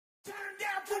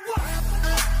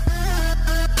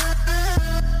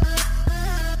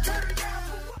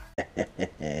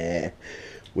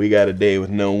we got a day with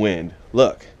no wind.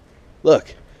 Look,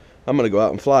 look, I'm gonna go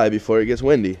out and fly before it gets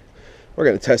windy. We're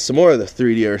gonna test some more of the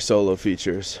 3D Air Solo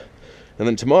features. And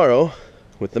then tomorrow,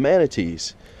 with the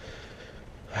manatees.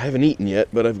 I haven't eaten yet,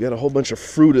 but I've got a whole bunch of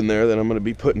fruit in there that I'm gonna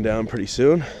be putting down pretty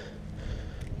soon.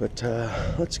 But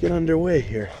let's get underway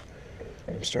here.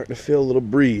 I'm starting to feel a little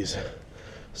breeze.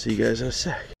 See you guys in a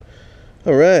sec.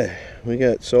 All right, we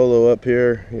got Solo up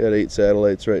here. We got 8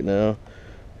 satellites right now.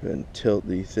 Go ahead and tilt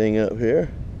the thing up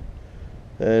here.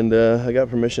 And I got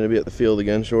permission to be at the field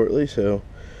again shortly, so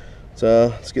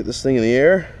let's get this thing in the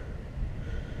air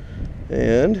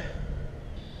and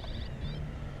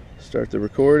start the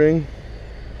recording.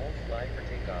 Hold flag for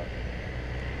takeoff.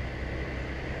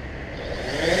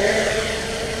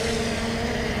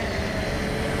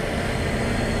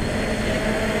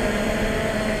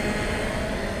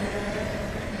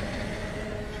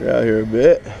 Out here a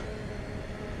bit,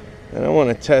 and I want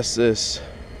to test this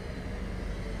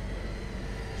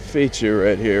feature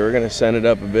right here. We're going to send it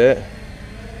up a bit.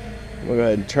 We'll go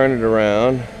ahead and turn it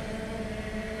around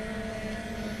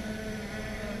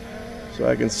so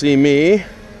I can see me.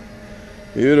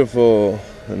 Beautiful.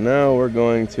 And now we're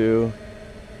going to,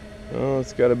 oh,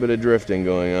 it's got a bit of drifting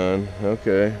going on.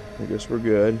 Okay, I guess we're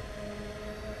good.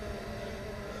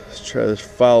 Let's try this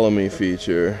follow me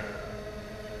feature.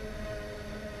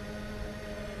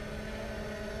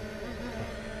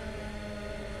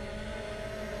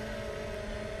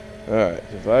 Alright,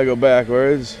 if I go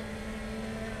backwards,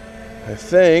 I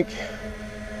think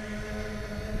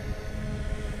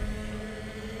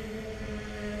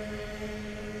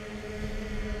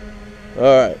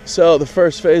alright, so the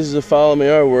first phases of follow me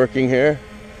are working here.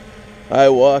 I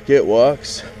walk, it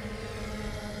walks.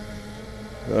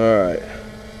 Alright,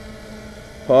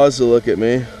 pause to look at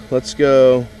me. Let's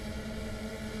go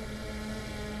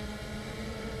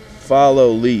follow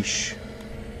leash.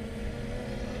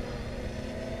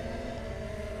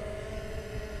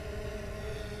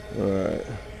 Alright,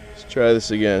 let's try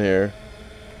this again here.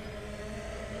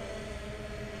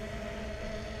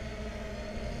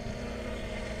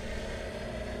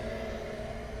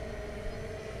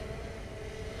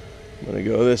 I'm gonna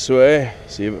go this way,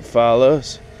 see if it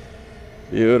follows.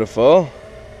 Beautiful.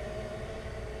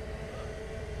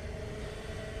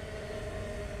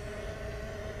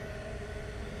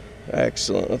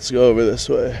 Excellent, let's go over this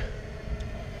way.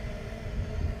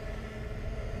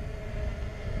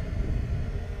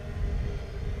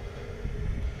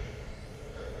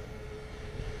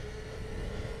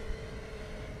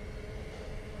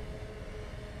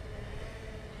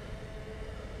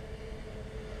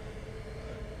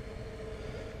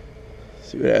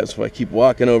 See what happens if I keep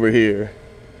walking over here.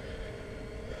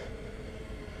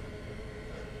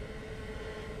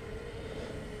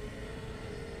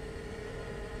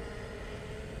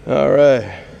 All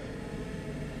right.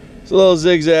 It's a little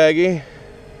zigzaggy.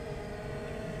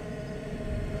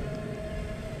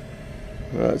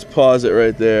 All right, let's pause it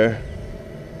right there.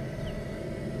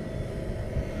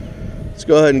 Let's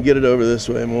go ahead and get it over this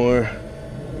way more.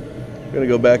 We're gonna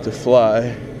go back to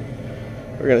fly.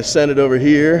 We're gonna send it over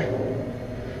here.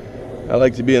 I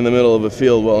like to be in the middle of a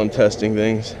field while I'm testing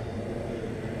things.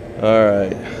 All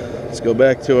right, let's go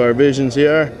back to our visions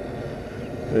here.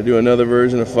 I'm gonna do another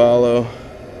version of follow.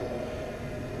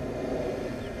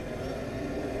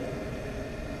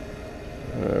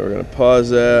 All right, we're gonna pause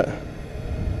that.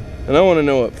 And I wanna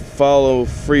know what follow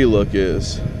free look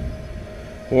is.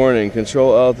 Warning,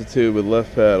 control altitude with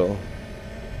left paddle.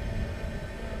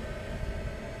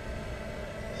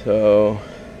 So,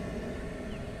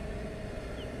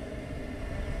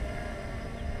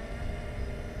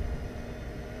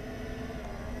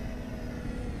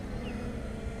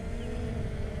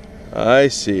 I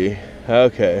see.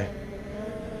 Okay.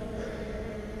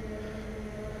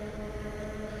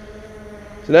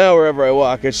 So now wherever I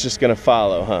walk, it's just gonna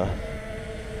follow, huh?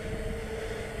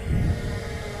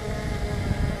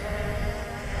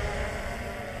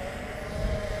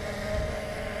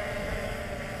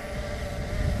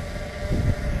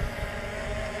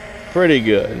 Pretty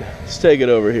good. Let's take it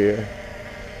over here.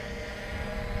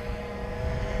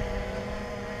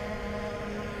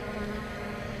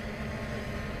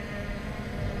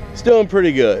 It's doing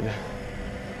pretty good.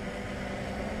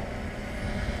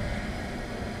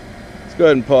 Let's go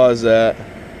ahead and pause that.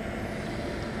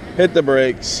 Hit the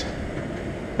brakes.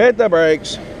 Hit the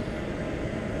brakes.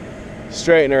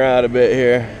 Straighten her out a bit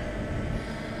here.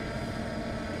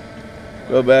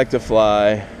 Go back to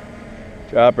fly.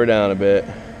 Drop her down a bit.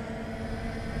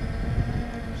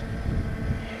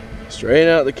 Straighten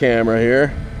out the camera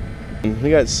here.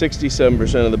 We got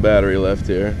 67% of the battery left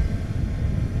here.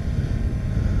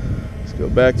 Let's go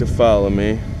back to follow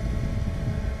me.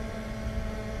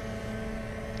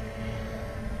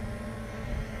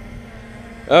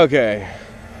 Okay.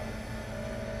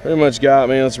 Pretty much got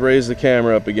me. Let's raise the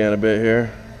camera up again a bit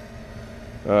here.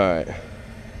 Alright.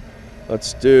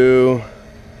 Let's do...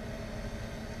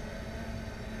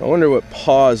 I wonder what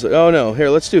pause... Oh no, here,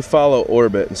 let's do follow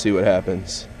orbit and see what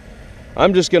happens.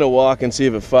 I'm just going to walk and see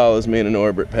if it follows me in an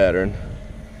orbit pattern.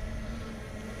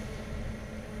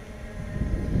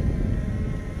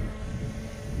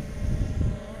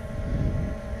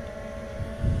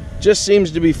 Just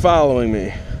seems to be following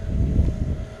me.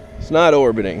 It's not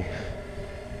orbiting.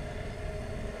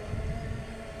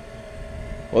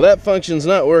 Well, that function's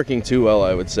not working too well,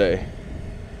 I would say.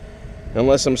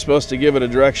 Unless I'm supposed to give it a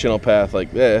directional path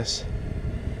like this.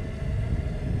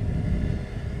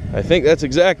 I think that's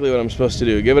exactly what I'm supposed to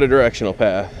do, give it a directional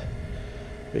path.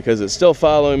 Because it's still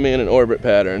following me in an orbit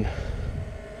pattern.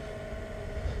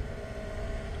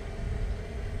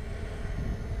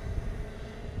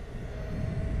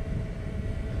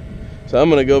 So I'm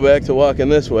going to go back to walking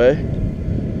this way.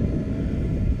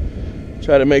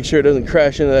 Try to make sure it doesn't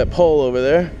crash into that pole over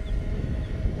there.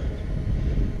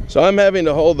 So I'm having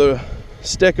to hold the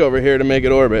stick over here to make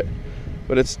it orbit,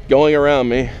 but it's going around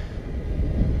me.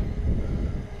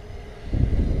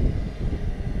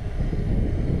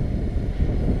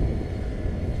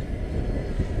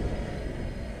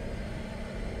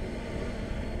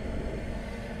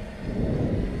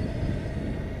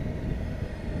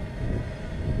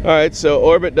 Alright, so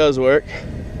orbit does work.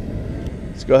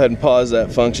 Let's go ahead and pause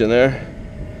that function there.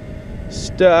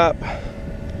 Stop.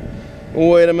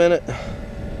 Wait a minute.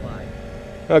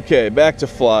 Okay, back to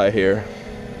fly here.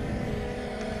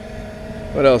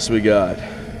 What else we got?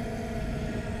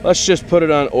 Let's just put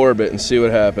it on orbit and see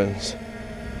what happens.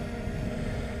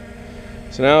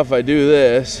 So now if I do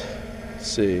this, let's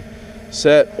see.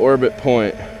 Set orbit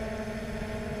point.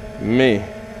 Me.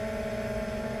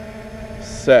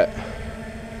 Set.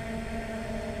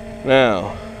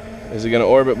 Now, is it going to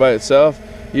orbit by itself?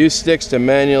 Use sticks to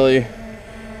manually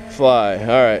fly.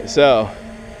 Alright, so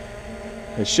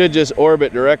it should just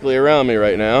orbit directly around me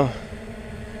right now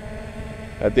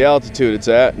at the altitude it's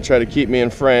at and try to keep me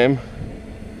in frame.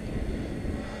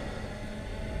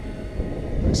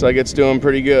 Looks like it's doing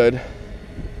pretty good.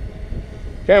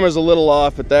 Camera's a little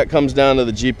off, but that comes down to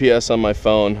the GPS on my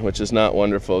phone, which is not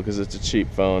wonderful because it's a cheap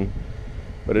phone,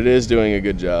 but it is doing a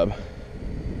good job.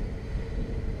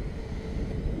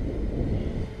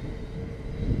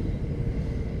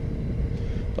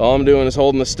 All I'm doing is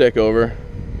holding the stick over.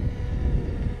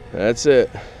 That's it.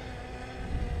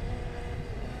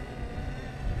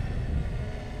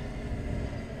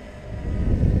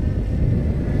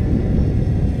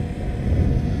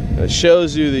 It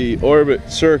shows you the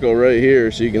orbit circle right here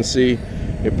so you can see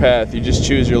your path. You just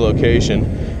choose your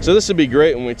location. So this would be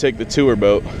great when we take the tour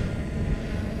boat.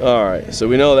 Alright, so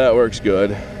we know that works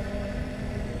good.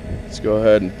 Let's go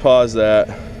ahead and pause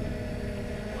that.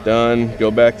 Done.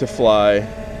 Go back to fly.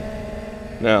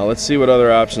 Now, let's see what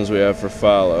other options we have for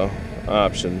follow.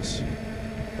 Options.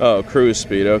 Oh, cruise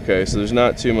speed. Okay, so there's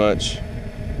not too much.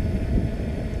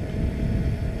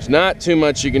 There's not too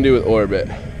much you can do with orbit.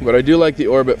 But I do like the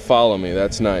orbit follow me.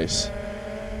 That's nice.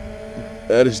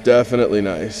 That is definitely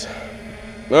nice.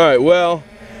 Alright, well,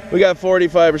 we got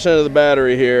 45% of the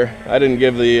battery here. I didn't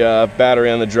give the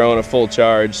battery on the drone a full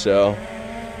charge, so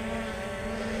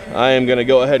I am going to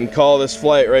go ahead and call this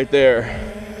flight right there.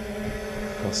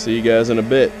 I'll see you guys in a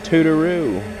bit.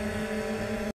 Tootaroo.